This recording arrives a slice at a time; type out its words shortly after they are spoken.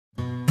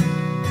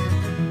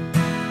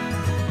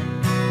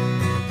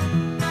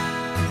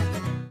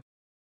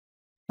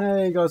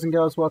Hey guys and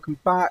girls, welcome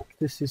back.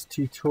 This is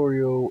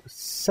tutorial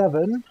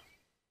 7.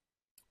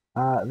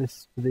 This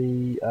is for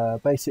the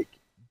basic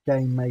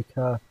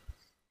Gamemaker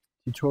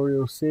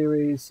tutorial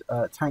series,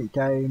 tank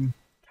game,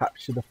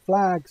 capture the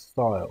flag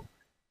style.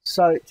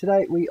 So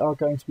today we are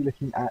going to be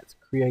looking at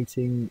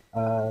creating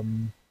or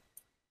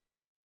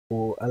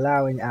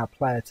allowing our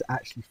player to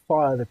actually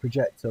fire the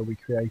projectile we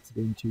created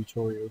in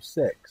tutorial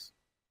 6.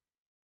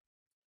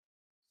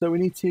 So we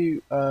need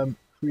to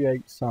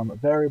create some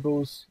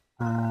variables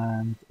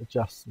and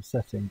adjust some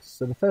settings.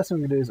 So the first thing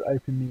I'm going to do is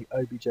open the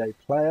OBJ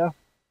player.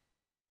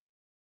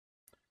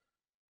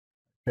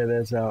 Okay,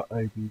 there's our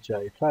OBJ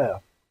player.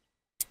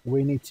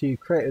 We need to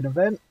create an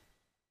event,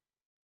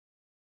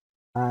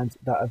 and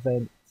that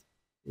event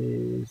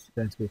is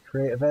going to be a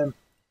create event.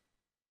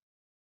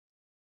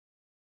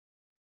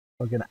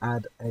 We're going to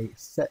add a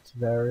set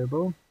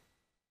variable.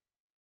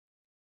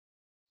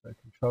 So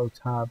Control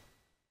Tab.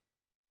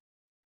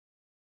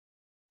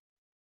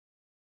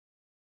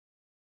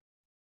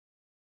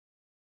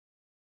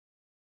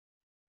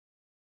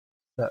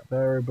 Set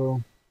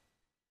variable.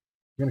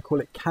 We're going to call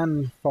it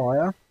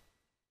canFire.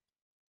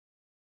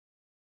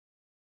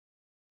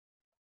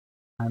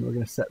 And we're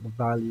going to set the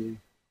value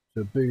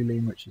to a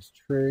boolean, which is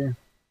true.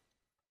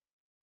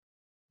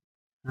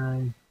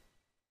 Okay.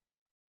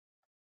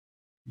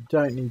 You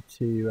don't need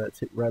to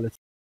tick relative.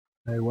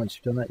 Once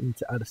you've done that, you need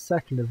to add a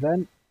second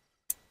event,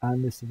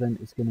 and this event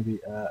is going to be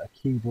a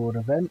keyboard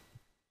event,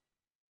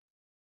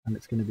 and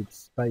it's going to be the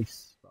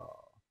space bar.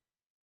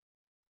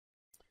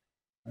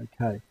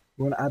 Okay,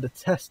 we want to add a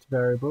test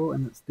variable,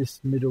 and it's this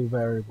middle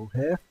variable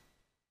here.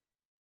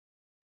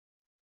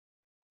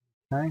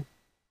 Okay,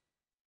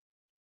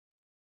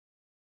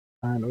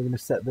 and we're going to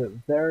set the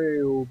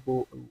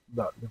variable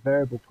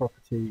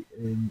property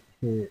in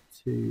here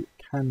to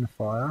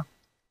canFire.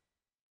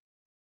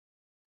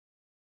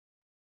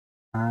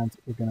 And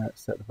we're going to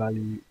set the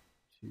value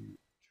to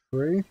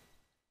true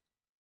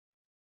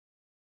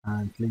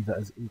and leave that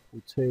as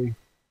equal to,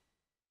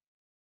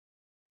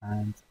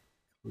 and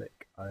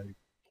click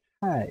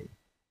OK.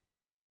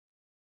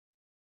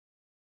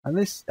 And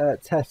this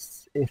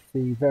tests if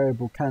the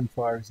variable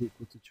canFire is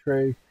equal to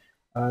true.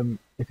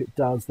 If it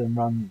does, then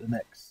run the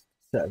next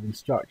set of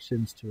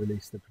instructions to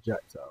release the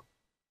projectile.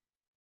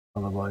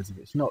 Otherwise, if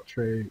it's not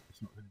true,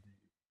 it's not going to do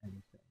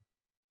anything.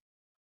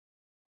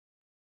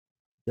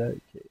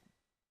 Okay.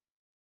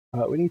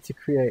 We need to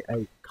create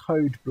a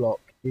code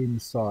block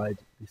inside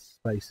this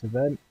space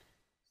event.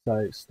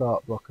 So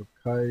start block of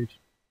code.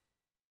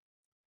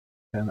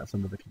 Okay, and that's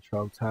under the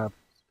Control tab.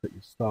 Just put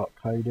your start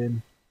code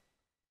in.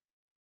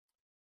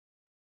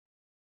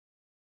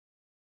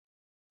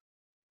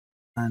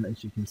 And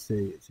as you can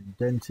see, it's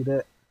indented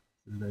it.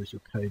 So there's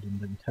your code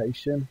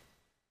indentation.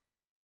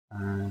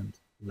 And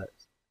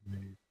let's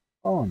move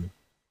on.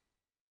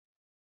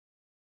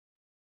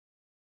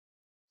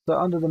 So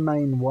under the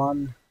main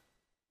one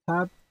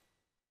tab,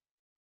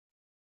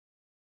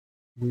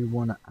 we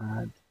want to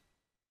add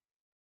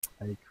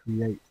a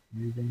create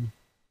moving.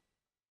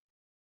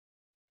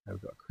 Okay,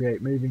 we've got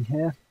create moving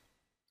here,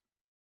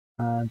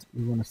 and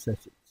we want to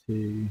set it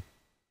to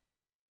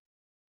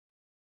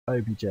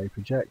OBJ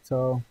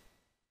projectile.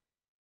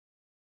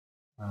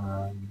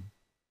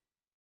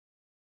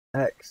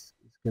 X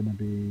is going to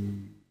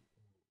be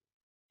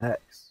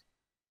X,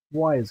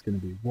 Y is going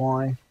to be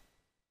Y,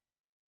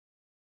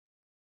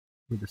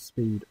 with a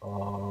speed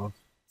of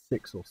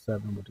 6 or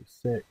 7, we'll do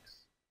 6,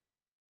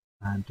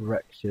 and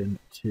direction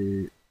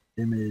to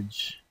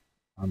image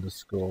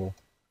underscore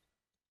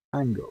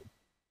angle.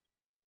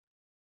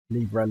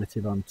 Leave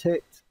relative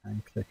unticked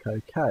and click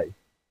OK.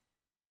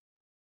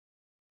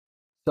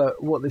 So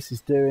what this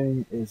is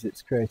doing is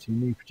it's creating a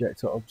new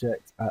projectile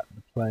object at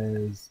the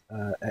player's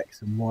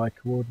X and Y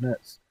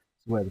coordinates,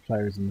 so where the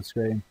player is on the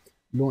screen,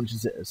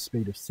 launches it at a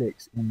speed of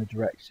 6 in the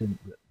direction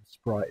that the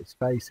sprite is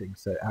facing,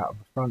 so out of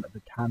the front of the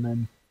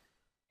cannon,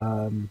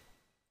 and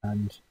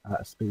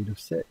at a speed of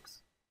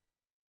 6.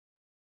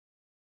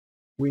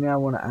 We now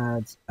want to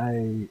add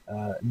a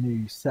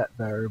new set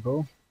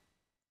variable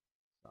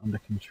under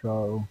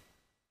Control,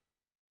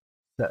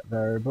 set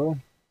variable.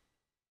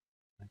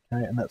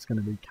 Okay, and that's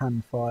going to be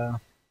canFire,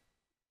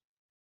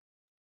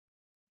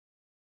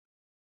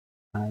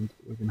 and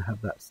we're going to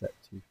have that set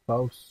to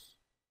false.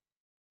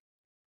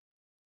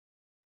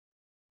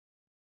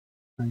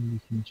 And you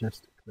can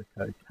just click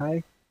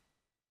OK.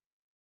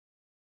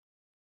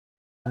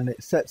 And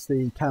it sets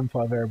the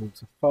canFire variable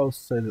to false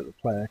so that the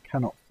player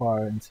cannot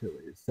fire until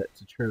it is set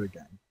to true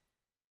again.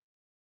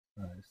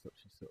 So it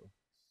stops you sort of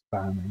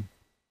spamming.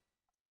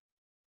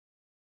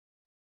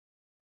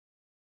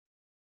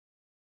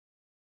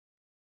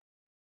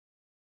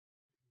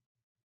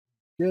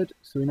 Good,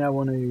 so we now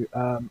want to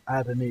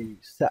add a new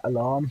set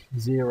alarm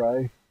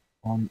 0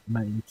 on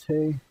main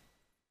 2.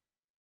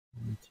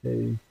 Main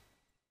 2.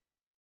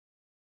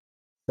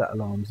 Set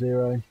alarm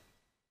 0.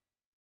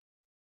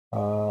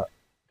 Going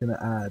to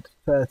add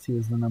 30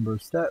 as the number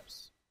of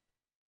steps.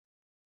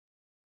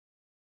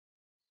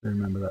 So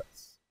remember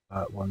that's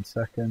 1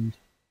 second.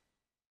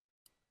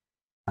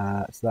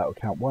 So that will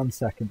count 1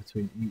 second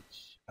between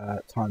each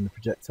time the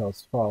projectile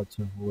is fired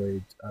to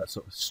avoid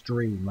sort of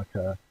stream, like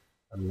a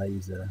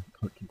laser,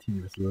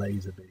 continuous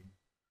laser beam.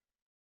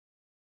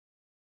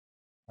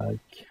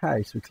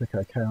 Okay, so we click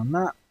OK on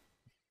that.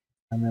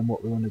 And then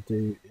what we want to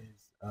do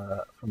is,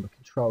 from the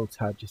control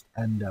tab, just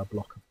end our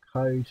block of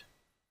code.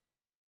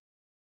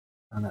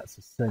 And that's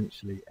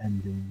essentially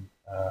ending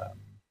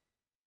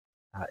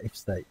our if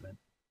statement.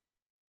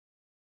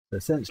 So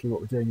essentially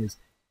what we're doing is,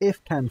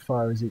 if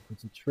canFire is equal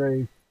to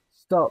true,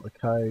 start the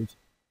code,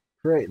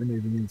 create the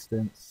moving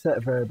instance, set a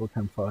variable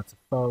canFire to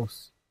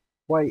false,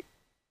 wait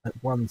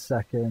at 1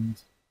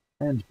 second,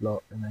 end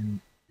block, and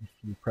then if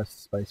you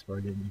press the spacebar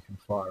again, you can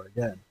fire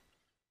again.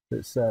 So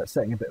it's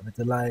setting a bit of a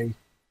delay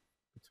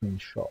between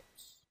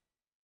shots.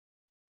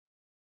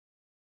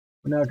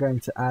 We're now going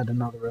to add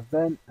another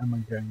event, and we're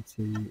going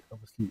to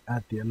obviously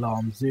add the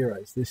alarm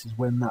 0. So this is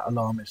when that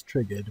alarm is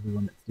triggered, we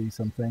want it to do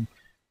something.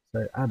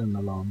 So add an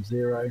alarm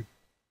 0.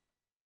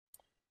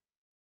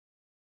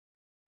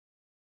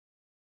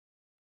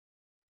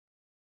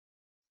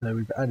 So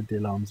we've added the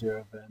alarm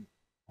 0 event,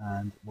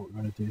 and what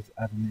we're going to do is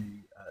add a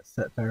new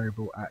set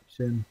variable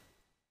action.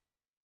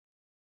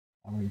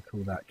 I'm going to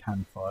call that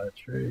canFire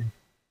true.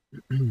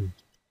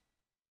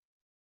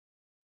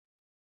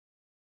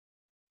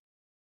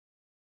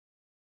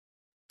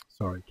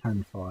 Sorry,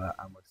 canFire,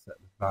 and we'll set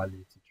the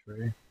value to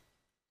true.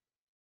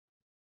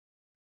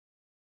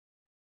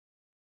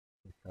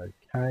 Click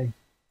OK.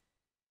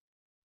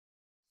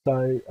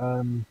 So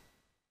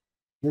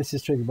this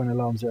is triggered when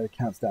alarm 0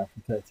 counts down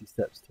from 30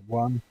 steps to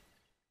 1.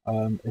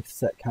 If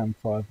set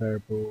canFire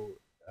variable,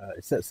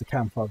 it sets the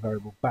canFire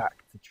variable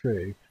back to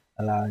true,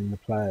 allowing the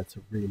player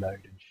to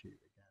reload and shoot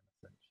again,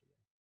 essentially.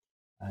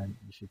 And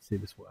you should see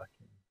this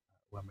working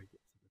when we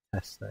get to the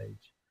test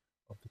stage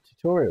of the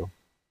tutorial.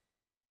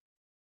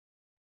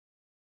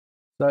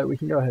 So we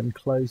can go ahead and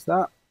close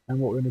that. And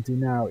what we're going to do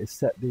now is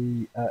set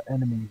the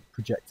enemy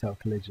projectile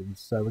collisions.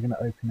 So we're going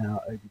to open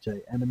our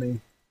OBJ enemy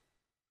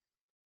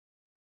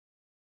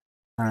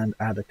and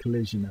add a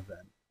collision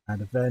event.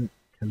 Add event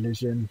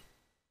collision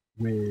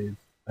with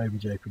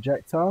OBJ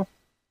projectile.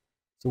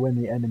 So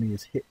when the enemy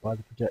is hit by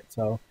the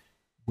projectile,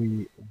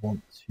 we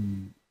want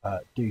to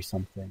do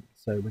something.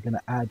 So we're going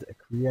to add a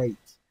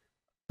create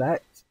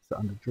effect. So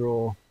under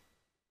draw,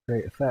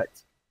 create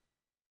effect.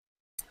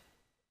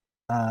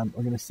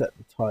 We're going to set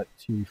the type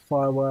to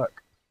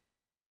firework.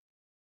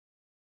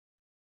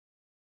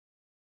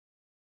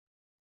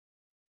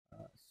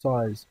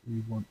 Size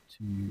we want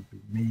to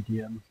be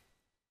medium.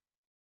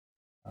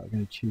 We're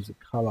going to choose a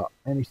color.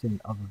 Anything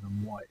other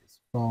than white is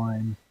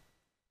fine.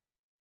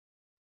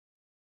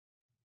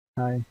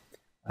 Okay.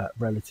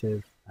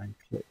 Relative, and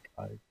click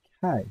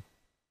OK.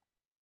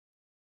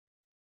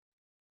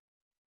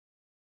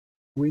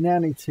 We now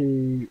need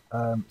to,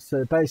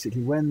 so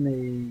basically what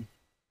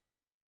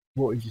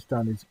we've just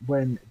done is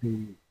when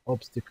the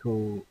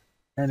obstacle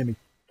enemy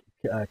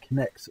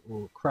connects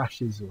or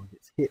crashes or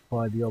gets hit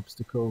by the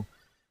obstacle,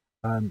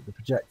 the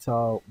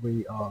projectile,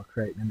 we are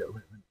creating a little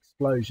bit of an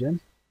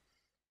explosion,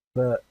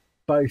 but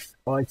both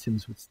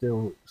items would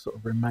still sort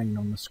of remain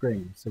on the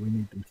screen, so we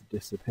need them to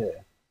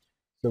disappear.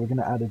 So we're going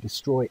to add a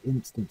destroy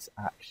instance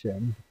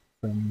action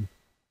from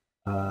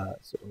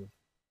sort of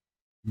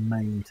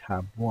main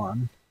tab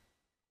 1.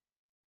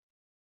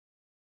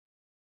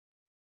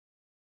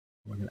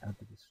 We're going to add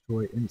the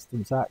destroy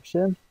instance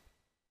action,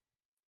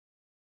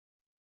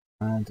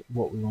 and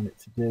what we want it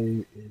to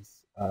do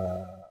is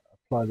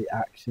apply the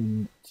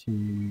action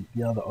to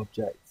the other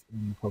object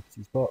in the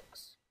properties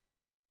box.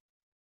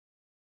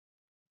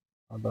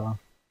 Other,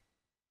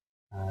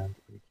 and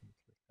we can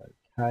click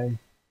OK.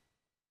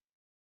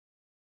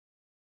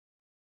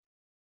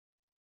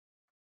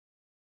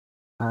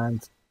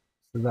 And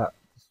so that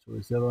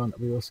destroys the other one.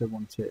 We also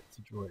want it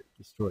to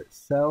destroy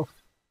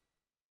itself.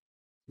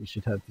 We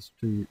should have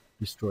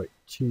destroy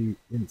 2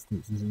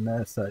 instances in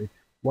there. So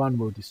one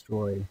will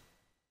destroy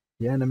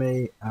the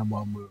enemy and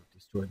one will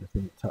destroy the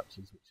thing it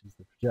touches, which is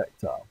the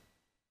projectile.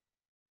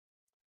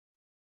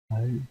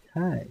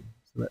 Okay,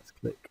 so let's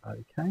click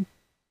OK.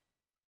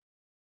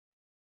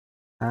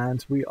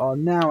 And we are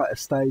now at a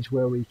stage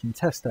where we can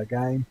test our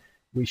game.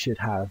 We should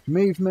have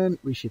movement,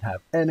 we should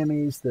have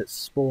enemies that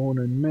spawn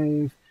and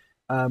move.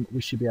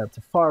 We should be able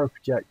to fire a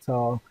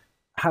projectile,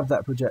 have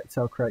that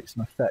projectile create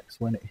some effects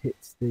when it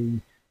hits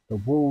the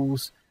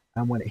walls,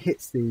 and when it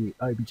hits the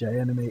OBJ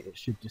enemy, it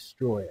should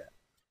destroy it.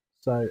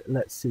 So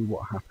let's see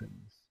what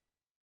happens.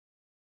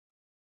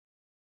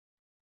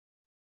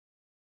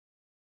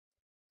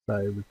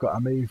 So we've got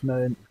our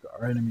movement, we've got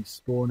our enemies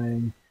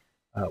spawning.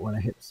 When I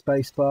hit the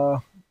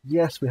spacebar,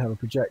 yes, we have a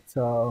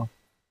projectile,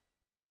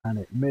 and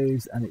it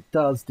moves, and it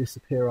does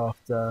disappear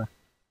after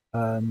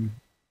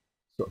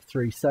sort of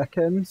 3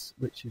 seconds,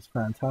 which is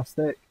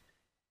fantastic.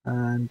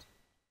 And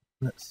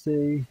let's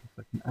see if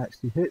I can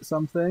actually hit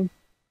something.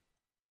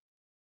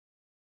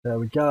 There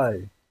we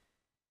go.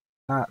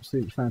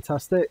 Absolutely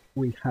fantastic.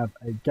 We have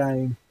a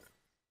game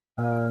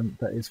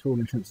that is, for all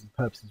intents and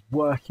purposes,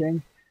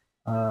 working.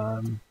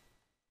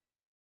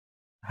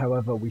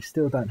 However, we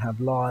still don't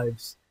have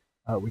lives.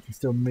 We can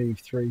still move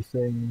through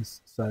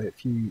things, so a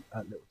few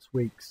little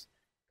tweaks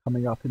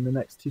coming up in the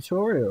next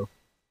tutorial.